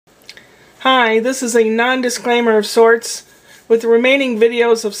Hi, this is a non-disclaimer of sorts, with the remaining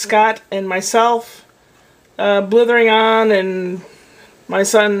videos of Scott and myself blithering on, and my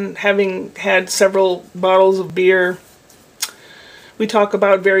son having had several bottles of beer. We talk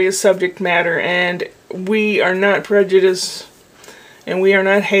about various subject matter, and we are not prejudiced, and we are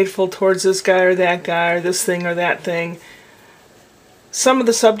not hateful towards this guy or that guy, or this thing or that thing. Some of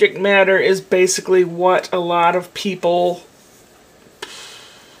the subject matter is basically what a lot of people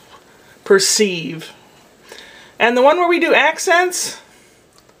perceive. And the one where we do accents,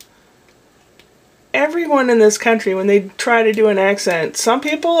 everyone in this country, when they try to do an accent, some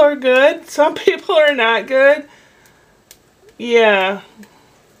people are good, some people are not good. Yeah.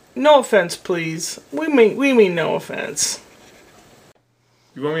 No offense, please. We mean no offense.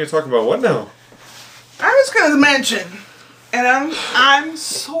 You want me to talk about what now? I was going to mention, and I'm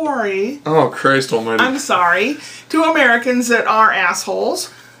sorry. Oh, Christ almighty. I'm sorry to Americans that are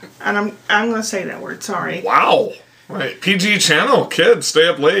assholes. And I'm going to say that word, sorry. Wow. Right. PG channel, kids, stay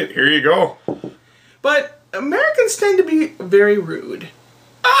up late. Here you go. But Americans tend to be very rude.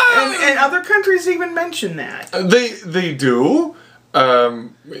 And other countries even mention that. They do.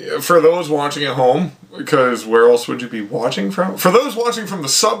 For those watching at home, because where else would you be watching from? For those watching from the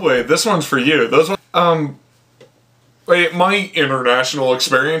subway, this one's for you. My international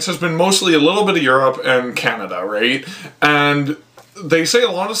experience has been mostly a little bit of Europe and Canada, right? And they say a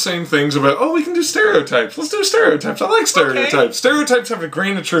lot of the same things about, oh, we can do stereotypes. Let's do stereotypes. I like stereotypes. Okay. Stereotypes have a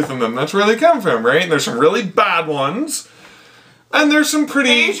grain of truth in them. That's where they come from, right? And there's some really bad ones. And there's some pretty...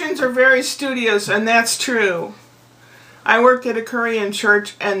 Asians are very studious, and that's true. I worked at a Korean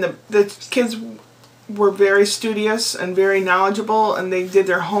church, and the kids were very studious and very knowledgeable, and they did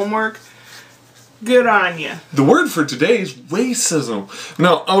their homework. Good on you. The word for today is racism.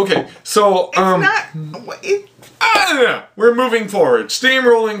 No, okay, so... It's not... Yeah, we're moving forward.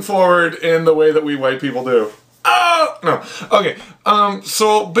 Steamrolling forward in the way that we white people do. No. Okay,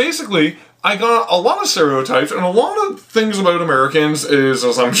 so basically, I got a lot of stereotypes, and a lot of things about Americans is,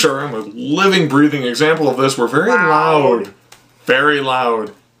 as I'm sure I'm a living, breathing example of this, we're very loud. Very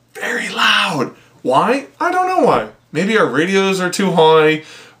loud. Very loud. Why? I don't know why. Maybe our radios are too high.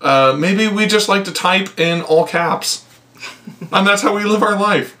 Maybe we just like to type in all caps. And that's how we live our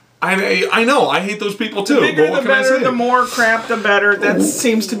life. I know, I hate those people too. The bigger the better, the more crap the better. That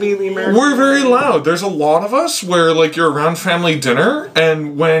seems to be the American We're very loud. There's a lot of us where, like, you're around family dinner,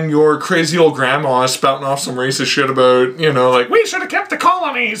 and when your crazy old grandma is spouting off some racist shit about, you know, like, we should have kept the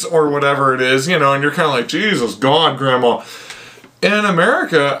colonies, or whatever it is, you know, and you're kind of like, Jesus God, grandma. In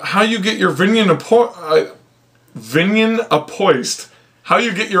America, how you get your how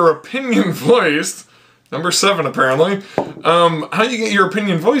you get your opinion voiced, number 7 apparently, how you get your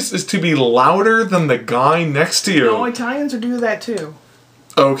opinion voiced is to be louder than the guy next to you. No, Italians do that too.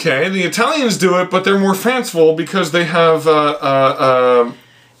 Okay, the Italians do it, but they're more fanciful because they have a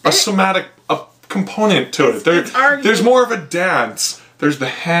somatic component to it. There's more of a dance. There's the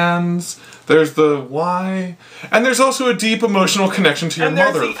hands, there's the why, and there's also a deep emotional connection to your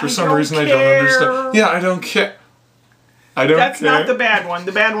mother. For some reason I don't understand. Yeah, I don't care. That's not the bad one.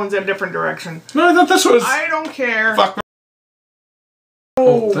 The bad one's in a different direction. No, I thought this was... I don't care. Fuck.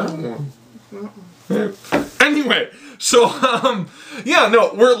 Oh, that one. Anyway, so, yeah,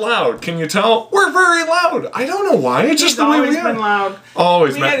 no, we're loud. Can you tell? We're very loud. I don't know why. It's just the way we are. He's always been loud.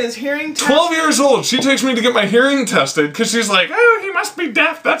 Always been. He had his hearing tested. 12 years old. She takes me to get my hearing tested because she's like, oh, he must be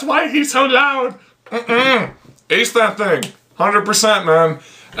deaf. That's why he's so loud. Ace that thing. 100%, man.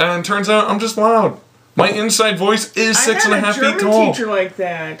 And turns out I'm just loud. My inside voice is 6.5 feet tall. I had a German teacher like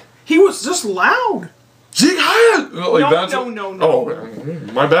that. He was just loud. No. Oh,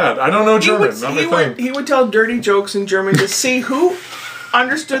 my bad. I don't know German. He would tell dirty jokes in German to see who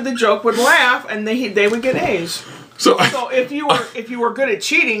understood the joke would laugh, and they would get A's. So if you were good at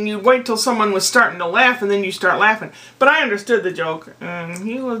cheating, you'd wait till someone was starting to laugh, and then you start laughing. But I understood the joke.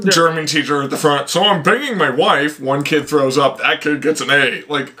 He was German teacher at the front. So I'm banging my wife. One kid throws up. That kid gets an A.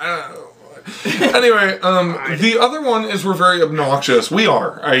 Like. Anyway, the other one is we're very obnoxious. We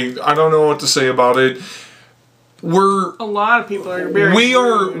are. I don't know what to say about it. A lot of people are very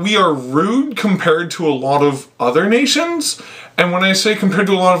rude. We are rude compared to a lot of other nations. And when I say compared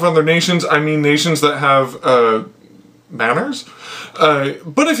to a lot of other nations, I mean nations that have manners.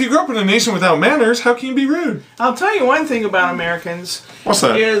 But if you grew up in a nation without manners, how can you be rude? I'll tell you one thing about Americans. What's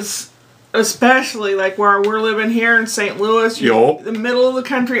that? Especially like where we're living here in St. Louis, the middle of the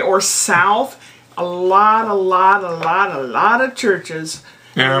country or south, a lot of churches.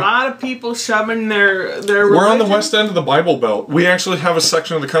 Yeah. A lot of people shoving their religion. We're on the west end of the Bible Belt. We actually have a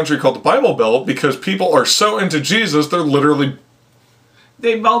section of the country called the Bible Belt because people are so into Jesus, they're literally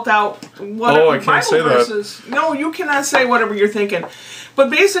they belt out whatever I can't Bible say verses. That. No, you cannot say whatever you're thinking. But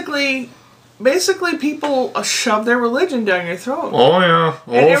basically people shove their religion down your throat. Oh, yeah.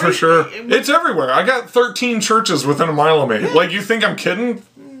 Oh, for sure. It's everywhere. I got 13 churches within a mile of me. Yeah. Like, you think I'm kidding?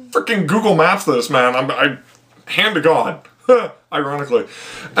 Freaking Google Maps this, man. I hand to God. Ironically.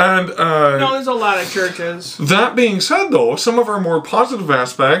 And no, there's a lot of churches. That being said, though, some of our more positive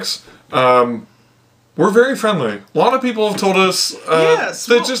aspects, we're very friendly. A lot of people have told us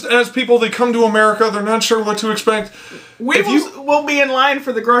that just as people, they come to America, they're not sure what to expect. We'll be in line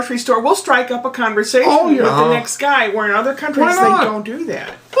for the grocery store. We'll strike up a conversation with the next guy, where in other countries they don't do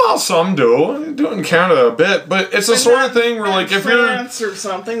that. Well, some do. They do it in Canada a bit, but it's the sort of thing where, like, if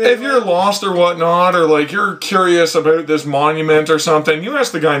you're lost or whatnot, or like you're curious about this monument or something, you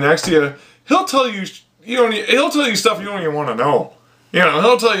ask the guy next to you, he'll tell you stuff you don't even want to know. You know,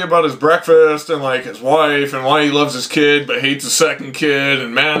 he'll tell you about his breakfast and, like, his wife and why he loves his kid but hates his second kid,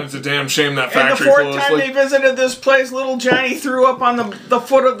 and man, it's a damn shame that factory closed. And the fourth time they visited this place, little Johnny threw up on the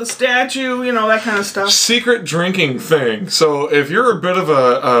foot of the statue, you know, that kind of stuff. Secret drinking thing. So if you're a bit of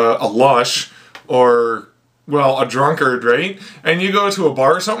a lush or, well, a drunkard, right? And you go to a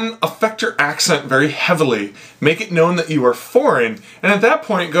bar or something, affect your accent very heavily. Make it known that you are foreign. And at that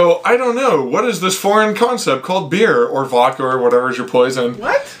point go, I don't know, what is this foreign concept called beer or vodka or whatever's your poison?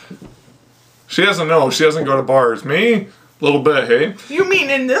 What? She doesn't know. She doesn't go to bars. Me? A little bit, hey? You mean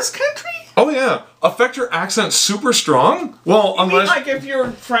in this country? Oh, yeah. Affect your accent super strong? Well, you mean like if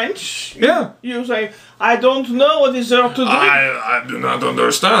you're French? Yeah. You say, I don't know what is there to drink. I do not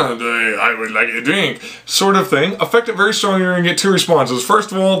understand. I would like a drink. Sort of thing. Affect it very strong. You're going to get two responses.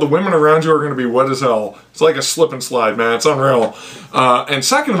 First of all, the women around you are going to be wet as hell. It's like a slip and slide, man. It's unreal. And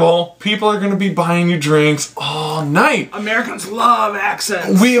second of all, people are going to be buying you drinks all night. Americans love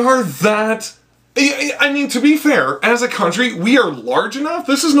accents. We are that... I mean, to be fair, as a country, we are large enough.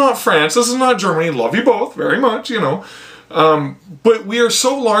 This is not France. This is not Germany. Love you both very much, you know. But we are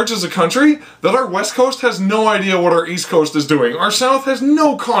so large as a country that our West Coast has no idea what our East Coast is doing. Our South has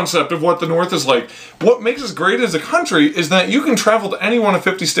no concept of what the North is like. What makes us great as a country is that you can travel to any one of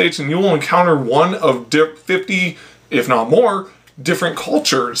 50 states and you will encounter one of 50, if not more, different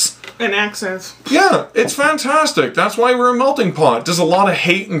cultures. And accents. Yeah, it's fantastic. That's why we're a melting pot. Does a lot of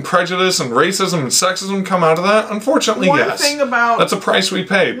hate and prejudice and racism and sexism come out of that? Unfortunately, yes. One thing about... That's a price we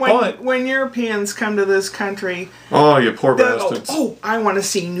pay, when Europeans come to this country... Oh, you poor bastards. Oh, I want to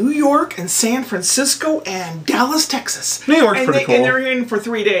see New York and San Francisco and Dallas, Texas. New York's pretty cool. And they're in for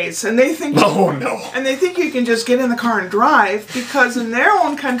 3 days. And they think... Oh, no. And they think you can just get in the car and drive, because in their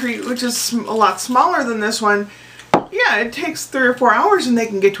own country, which is a lot smaller than this one... Yeah, it takes 3 or 4 hours and they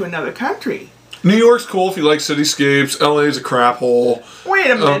can get to another country. New York's cool if you like cityscapes. LA's a crap hole.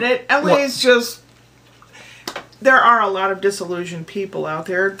 Wait a minute. LA's just... There are a lot of disillusioned people out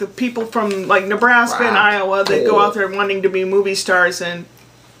there. The people from, like, Nebraska and Iowa that go out there wanting to be movie stars and...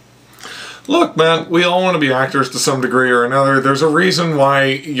 Look, man, we all want to be actors to some degree or another. There's a reason why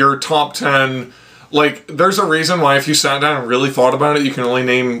your top 10... Like, there's a reason why if you sat down and really thought about it, you can only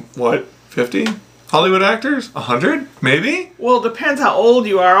name, what, 50? Hollywood actors? 100? Maybe? Well, it depends how old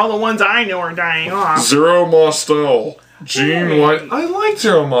you are. All the ones I know are dying off. Zero Mostel. Gene White. I like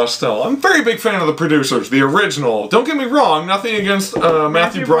Zero Mostel. I'm a very big fan of the producers. The original. Don't get me wrong. Nothing against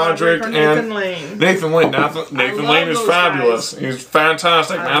Matthew Broderick and Nathan Lane. Nathan Lane. Nathan Lane is fabulous. Guys. He's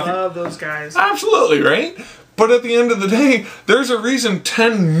fantastic. I love those guys. Absolutely, right? But at the end of the day, there's a reason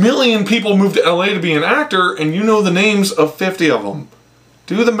 10 million people moved to LA to be an actor, and you know the names of 50 of them.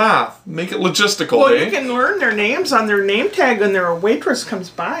 Do the math. Make it logistical, well, you can learn their names on their name tag when their waitress comes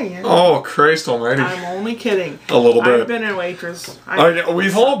by. You know? Oh, Christ almighty. I'm only kidding. A little bit. I've been a waitress.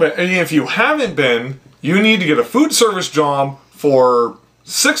 We've all been. And if you haven't been, you need to get a food service job for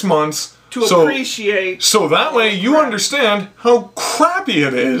 6 months. To appreciate. So that way you understand how crappy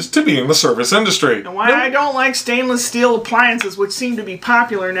it is to be in the service industry. And why I don't like stainless steel appliances, which seem to be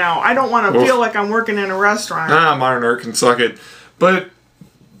popular now. I don't want to feel like I'm working in a restaurant. Modern art can suck it. But...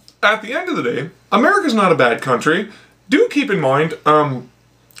 at the end of the day, America's not a bad country. Do keep in mind,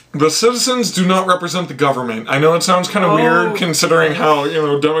 the citizens do not represent the government. I know it sounds kind of weird considering how,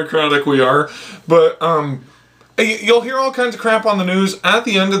 democratic we are, but you'll hear all kinds of crap on the news. At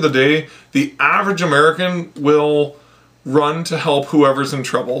the end of the day, the average American will run to help whoever's in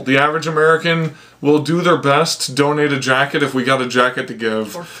trouble. The average American will do their best to donate a jacket if we got a jacket to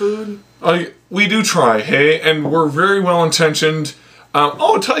give. Or food. We do try, hey, and we're very well-intentioned.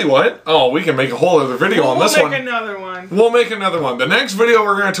 Tell you what. We can make a whole other video on this one. We'll make another one. We'll make another one. The next video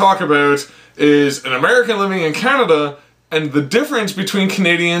we're going to talk about is an American living in Canada and the difference between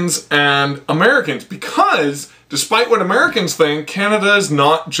Canadians and Americans, because despite what Americans think, Canada is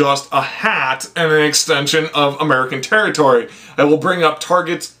not just a hat and an extension of American territory. I will bring up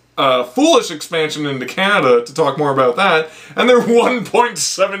Target's foolish expansion into Canada to talk more about that, and their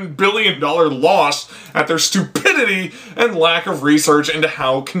 $1.7 billion loss at their stupidity and lack of research into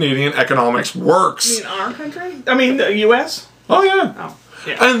how Canadian economics works. You mean our country? I mean the U.S.? Oh, yeah. Oh.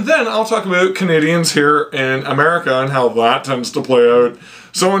 Yeah. And then I'll talk about Canadians here in America and how that tends to play out.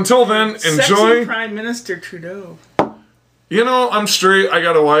 So until then, enjoy. Sexy Prime Minister Trudeau. You know, I'm straight. I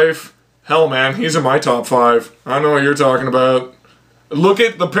got a wife. Hell, man, he's in my top 5. I don't know what you're talking about. Look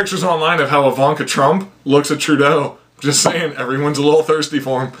at the pictures online of how Ivanka Trump looks at Trudeau. Just saying, everyone's a little thirsty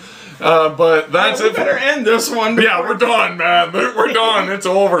for him. But that's it. We better end this one. Yeah, we're done, man. We're done. It's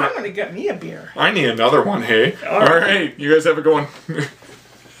over. I'm gonna get me a beer. I need another one, hey? All right. You guys have a good one.